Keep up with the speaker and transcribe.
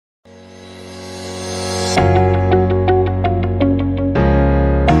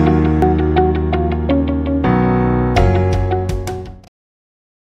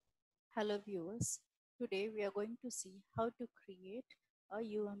Today we are going to see how to create a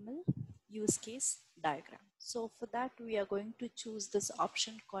UML use case diagram. So for that we are going to choose this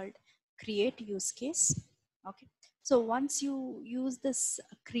option called create use case. Okay. So once you use this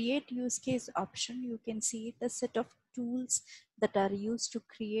create use case option, you can see the set of tools that are used to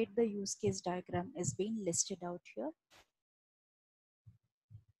create the use case diagram is being listed out here.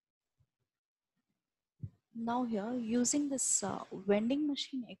 Now here, using this vending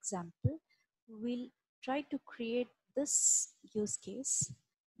machine example, we'll try to create this use case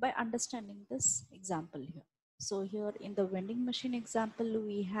by understanding this example here. So here in the vending machine example,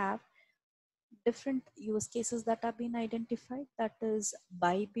 we have different use cases that have been identified. That is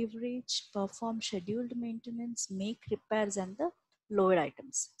buy beverage, perform scheduled maintenance, make repairs, and the load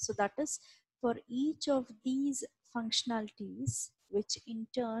items. So that is for each of these functionalities, which in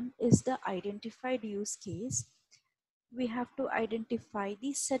turn is the identified use case, we have to identify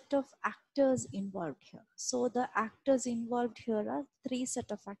the set of actors involved here. So the actors involved here are three set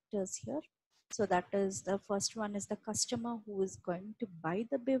of actors here. So that is, the first one is the customer who is going to buy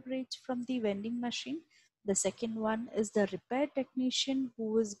the beverage from the vending machine. The second one is the repair technician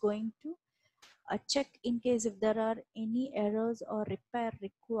who is going to check in case if there are any errors or repair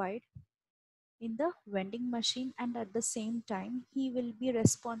required in the vending machine, and at the same time he will be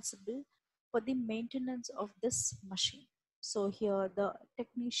responsible for the maintenance of this machine. So here the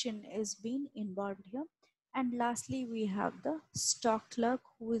technician is being involved here. And lastly, we have the stock clerk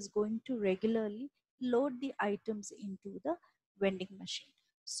who is going to regularly load the items into the vending machine.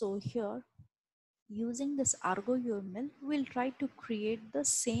 So here, using this ArgoUML, we'll try to create the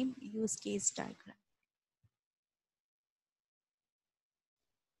same use case diagram.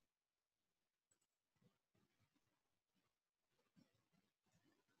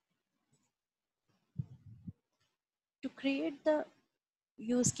 To create the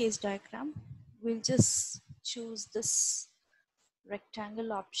use case diagram, we'll just choose this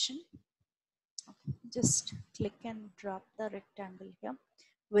rectangle option. Okay. Just click and drop the rectangle here.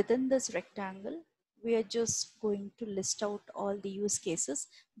 Within this rectangle, we are just going to list out all the use cases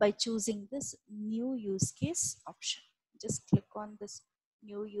by choosing this new use case option. Just click on this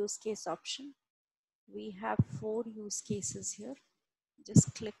new use case option. We have 4 use cases here.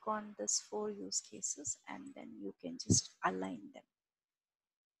 Just click on this 4 use cases and then you can just align them.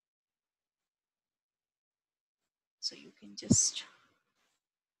 So you can just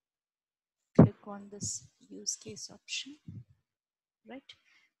click on this use case option, right?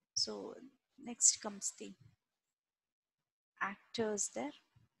 So next comes the actors there,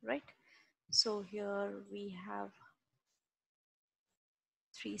 right? So here we have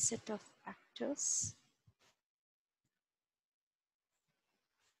 3 set of actors,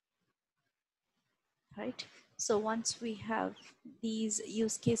 right? So once we have these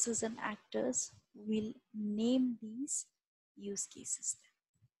use cases and actors, we'll name these use cases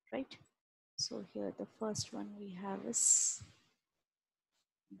there, right? So here the first one we have is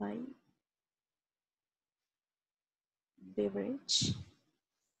buy beverage.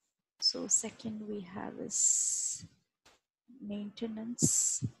 So second we have is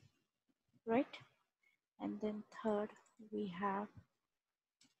maintenance, right? And then third we have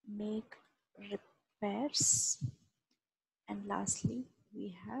make repairs, and lastly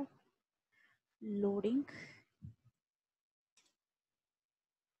we have loading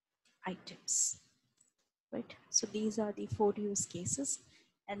items, right? So these are the 4 use cases,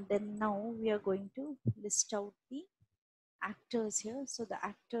 and then now we are going to list out the actors here. So the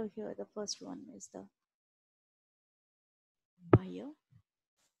actor here, the first one is the buyer,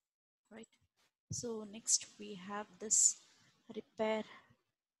 right? So next we have this repair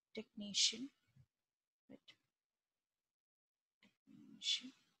technician, right?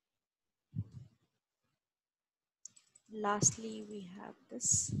 Technician. Lastly we have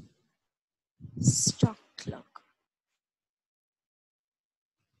this stock clerk,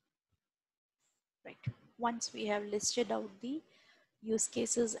 right? Once we have listed out the use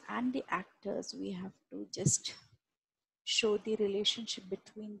cases and the actors, we have to just show the relationship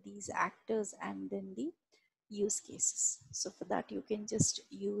between these actors and then the use cases. So for that you can just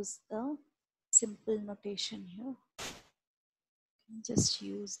use the simple notation here. Just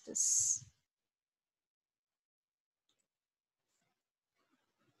use this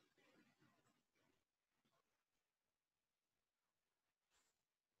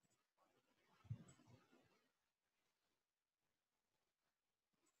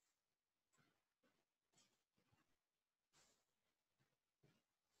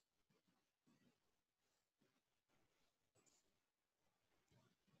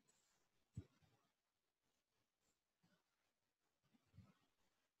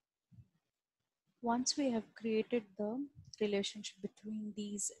Once we have created the relationship between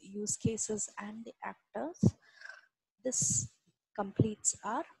these use cases and the actors, this completes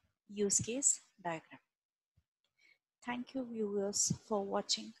our use case diagram. Thank you viewers for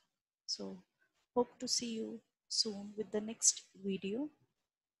watching. So hope to see you soon with the next video.